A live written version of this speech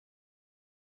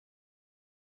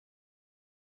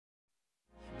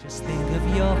Just think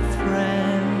of your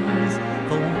friends,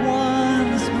 the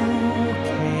ones who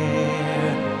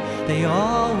care. They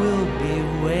all will be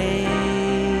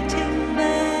waiting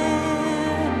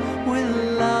there with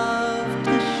love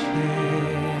to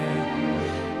share,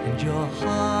 and your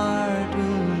heart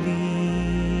will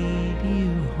lead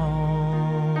you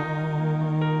home.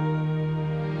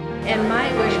 And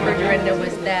my wish for Derenda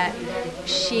was that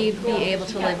she'd be able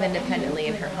to live independently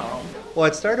in her home. Well,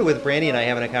 it started with Brandy and I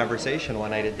having a conversation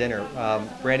one night at dinner.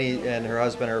 Brandy and her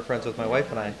husband are friends with my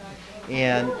wife and I.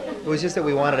 And it was just that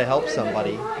we wanted to help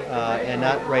somebody and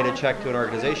not write a check to an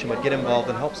organization, but get involved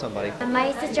and help somebody.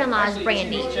 My sister-in-law is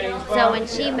Brandy, so when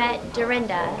she met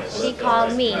Derenda, she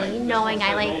called me, knowing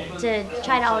I like to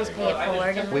try to always pay it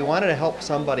forward. We wanted to help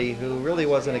somebody who really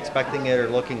wasn't expecting it or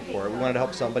looking for it. We wanted to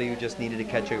help somebody who just needed to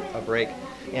catch a break.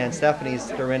 And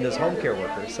Stephanie's Derenda's home care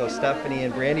worker. So Stephanie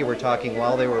and Brandy were talking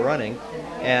while they were running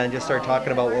and just started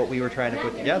talking about what we were trying to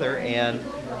put together. And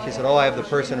she said, "Oh, I have the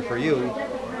person for you,"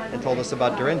 and told us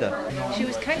about Derenda. She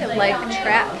was kind of like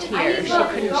trapped here. She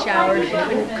couldn't shower, she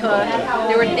couldn't cook.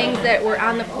 There were things that were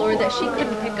on the floor that she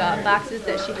couldn't pick up, boxes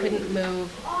that she couldn't move.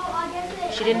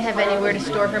 She didn't have anywhere to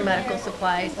store her medical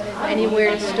supplies,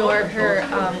 anywhere to store her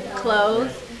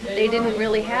clothes. They didn't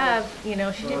really have, she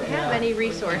didn't have any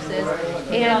resources.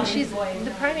 And she's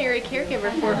the primary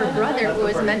caregiver for her brother, who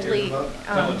is mentally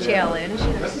challenged.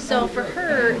 So for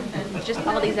her, just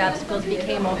all these obstacles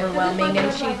became overwhelming,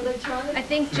 and she, I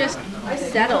think, just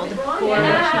settled for what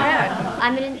she had.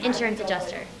 I'm an insurance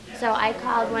adjuster, so I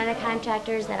called one of the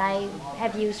contractors that I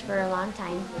have used for a long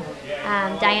time.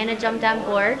 Diana jumped on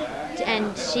board,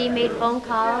 and she made phone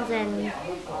calls, and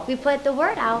we put the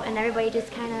word out, and everybody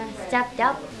just kind of stepped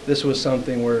up. This was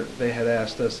something where they had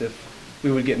asked us if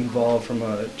we would get involved from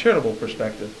a charitable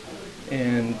perspective.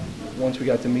 And once we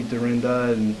got to meet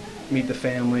Derenda and meet the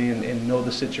family and know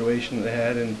the situation they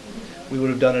had, and we would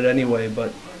have done it anyway,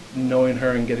 but knowing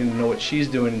her and getting to know what she's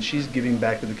doing, and she's giving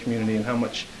back to the community and how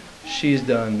much she's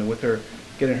done with her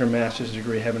getting her master's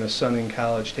degree, having a son in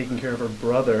college, taking care of her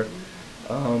brother,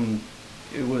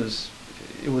 it was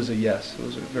a yes. It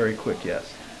was a very quick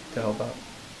yes to help out.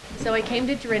 So I came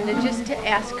to Derenda just to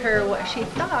ask her what she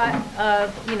thought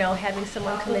of, having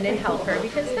someone come in and help her,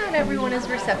 because not everyone is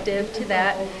receptive to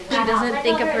that. She doesn't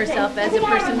think of herself as a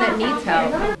person that needs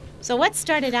help. So what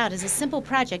started out as a simple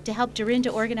project to help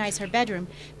Derenda organize her bedroom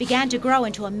began to grow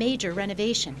into a major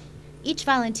renovation. Each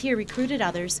volunteer recruited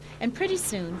others, and pretty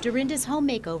soon, Derenda's home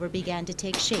makeover began to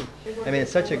take shape. I mean,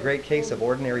 it's such a great case of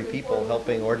ordinary people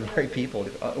helping ordinary people.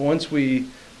 Once we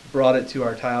brought it to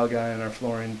our tile guy and our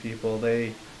flooring people,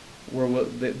 they were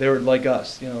like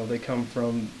us. They come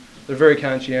from, they're very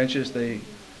conscientious.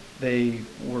 They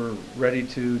were ready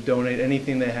to donate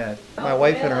anything they had. My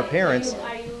wife and her parents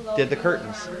did the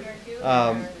curtains.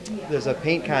 There's a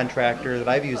paint contractor that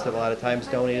I've used a lot of times,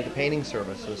 donated the painting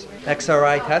services.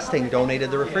 XRI Testing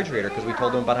donated the refrigerator because we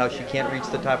told them about how she can't reach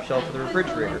the top shelf of the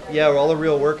refrigerator. Yeah, all the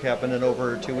real work happened in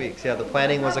over 2 weeks. Yeah, the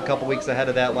planning was a couple weeks ahead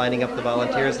of that, lining up the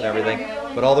volunteers and everything,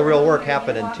 but all the real work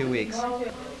happened in 2 weeks.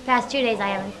 Past 2 days I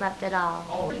haven't slept at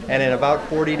all. And in about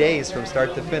 40 days from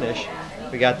start to finish,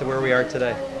 we got to where we are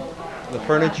today. The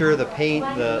furniture, the paint,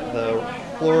 the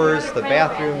floors, the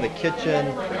bathroom, the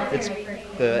kitchen, it's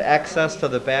the access to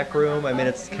the back room. I mean,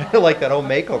 it's kind of like that home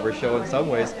makeover show in some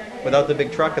ways, without the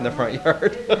big truck in the front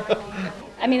yard.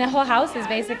 I mean, the whole house has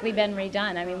basically been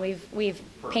redone. I mean, we've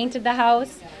painted the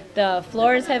house. The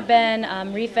floors have been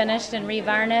refinished and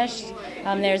revarnished.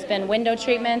 There's been window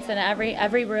treatments in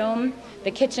every room.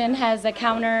 The kitchen has a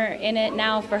counter in it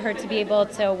now for her to be able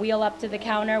to wheel up to the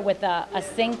counter with a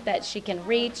sink that she can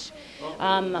reach.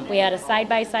 We had a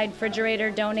side-by-side refrigerator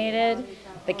donated.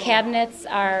 The cabinets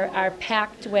are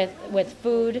packed with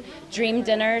food. Dream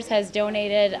Dinners has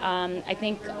donated, I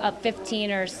think,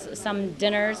 15 or some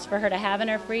dinners for her to have in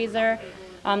her freezer.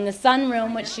 The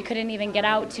sunroom, which she couldn't even get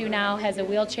out to now, has a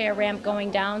wheelchair ramp going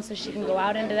down so she can go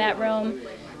out into that room.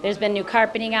 There's been new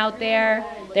carpeting out there.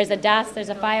 There's a desk, there's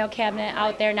a file cabinet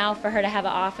out there now for her to have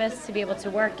an office to be able to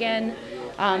work in.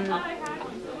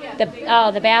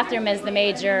 The bathroom is the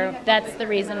major, that's the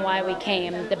reason why we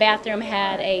came. The bathroom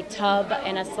had a tub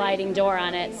and a sliding door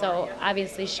on it, so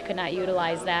obviously she could not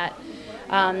utilize that.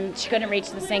 She couldn't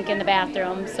reach the sink in the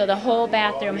bathroom, so the whole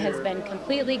bathroom has been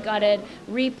completely gutted,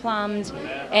 replumbed,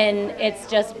 and it's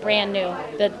just brand new.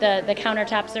 The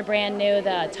countertops are brand new,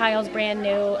 the tiles brand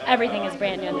new, everything is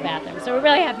brand new in the bathroom. So we're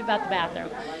really happy about the bathroom.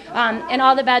 And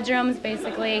all the bedrooms,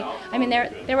 basically, I mean,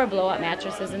 there were blow-up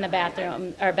mattresses in the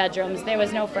bathroom or bedrooms. There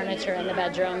was no furniture in the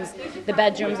bedrooms. The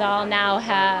bedrooms all now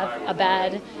have a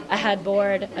bed, a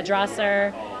headboard, a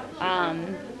dresser.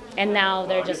 And now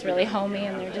they're just really homey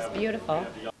and they're just beautiful.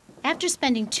 After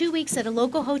spending 2 weeks at a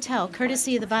local hotel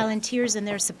courtesy of the volunteers and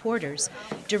their supporters,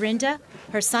 Derenda,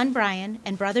 her son Brian,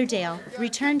 and brother Dale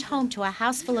returned home to a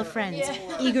house full of friends,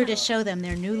 eager to show them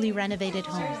their newly renovated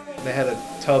home. They had a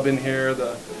tub in here.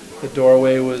 The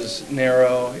doorway was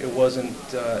narrow. It wasn't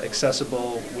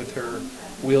accessible with her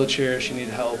wheelchair. She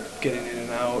needed help getting in and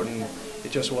out, and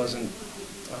it just wasn't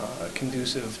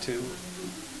conducive to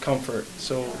comfort.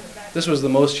 So this was the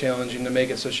most challenging, to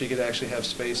make it so she could actually have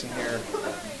space in here,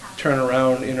 turn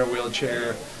around in her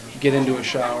wheelchair, get into a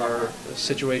shower, a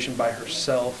situation by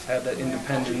herself, have that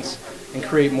independence, and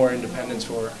create more independence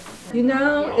for her. You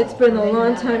know, it's been a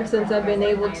long time since I've been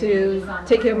able to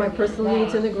take care of my personal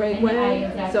needs in a great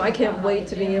way, so I can't wait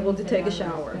to be able to take a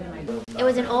shower. It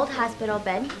was an old hospital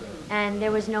bed, and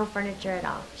there was no furniture at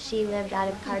all. She lived out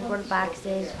of cardboard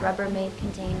boxes, Rubbermaid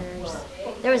containers.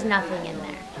 There was nothing in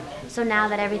there. So now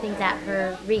that everything's at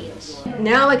her reach.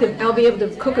 Now I'll be able to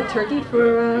cook a turkey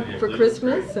for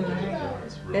Christmas,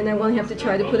 and I won't have to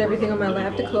try to put everything on my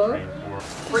lap to cook.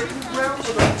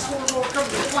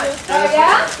 Oh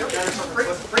yeah?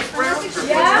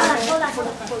 Yeah.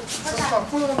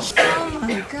 Oh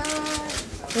my God.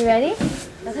 You ready?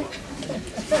 Okay.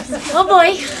 Oh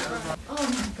boy. Oh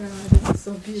my God, this is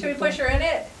so beautiful. Should we push her in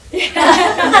it?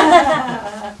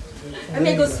 I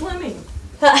may go swimming.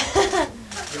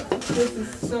 This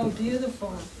is so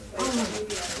beautiful. Oh my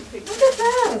God. Look at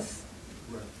this.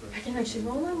 I can actually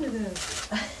roll under this.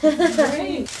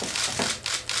 Great.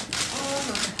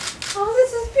 Oh,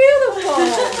 this is beautiful.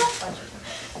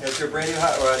 It's your brand new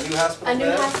new hospital A new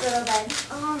bed? hospital bed.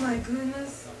 Oh my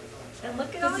goodness. And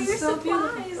look at This all is your so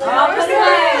supplies. beautiful. Oh,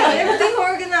 Everything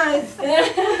organized.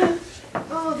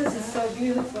 Oh, this is so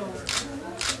beautiful.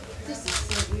 This is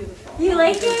so beautiful. You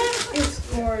like it? It's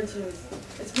gorgeous.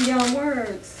 It's beyond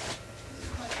words.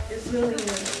 It really is.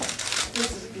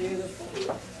 This is beautiful.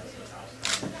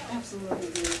 Absolutely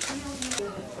beautiful.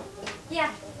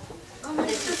 Yeah. Oh my,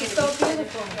 this is so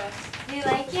beautiful. You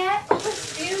like it? Oh,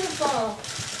 it's beautiful.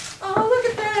 Oh, look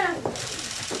at that.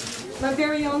 My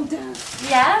very own desk.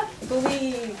 Yeah?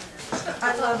 Believe.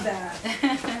 I love that.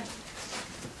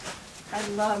 I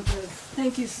love this.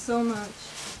 Thank you so much.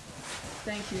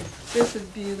 Thank you. This is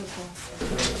beautiful.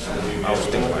 I was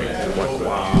thinking like,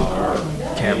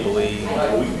 wow, can't believe,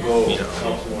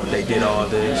 they did all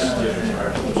this.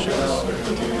 It was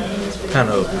just kind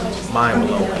of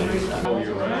mind-blowing.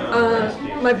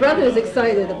 My brother is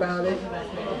excited about it.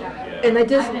 And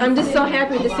I'm just so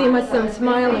happy to see my son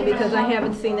smiling, because I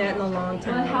haven't seen that in a long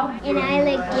time. And I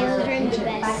like deodorant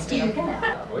best.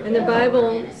 And the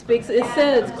Bible speaks, it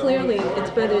says clearly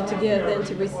it's better to give than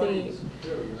to receive.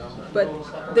 But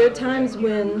there are times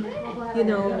when,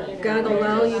 God will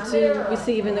allow you to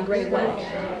receive in a great way.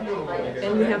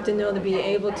 And you have to know to be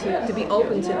able to be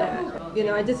open to that.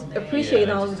 I just appreciate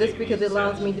all of this because it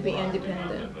allows me to be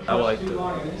independent. I would like to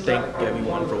thank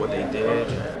everyone for what they did.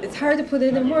 It's hard to put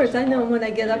it in words. I know when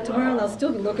I get up tomorrow, I'll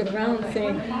still be looking around and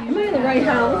saying, am I in the right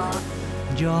house?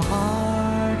 Your heart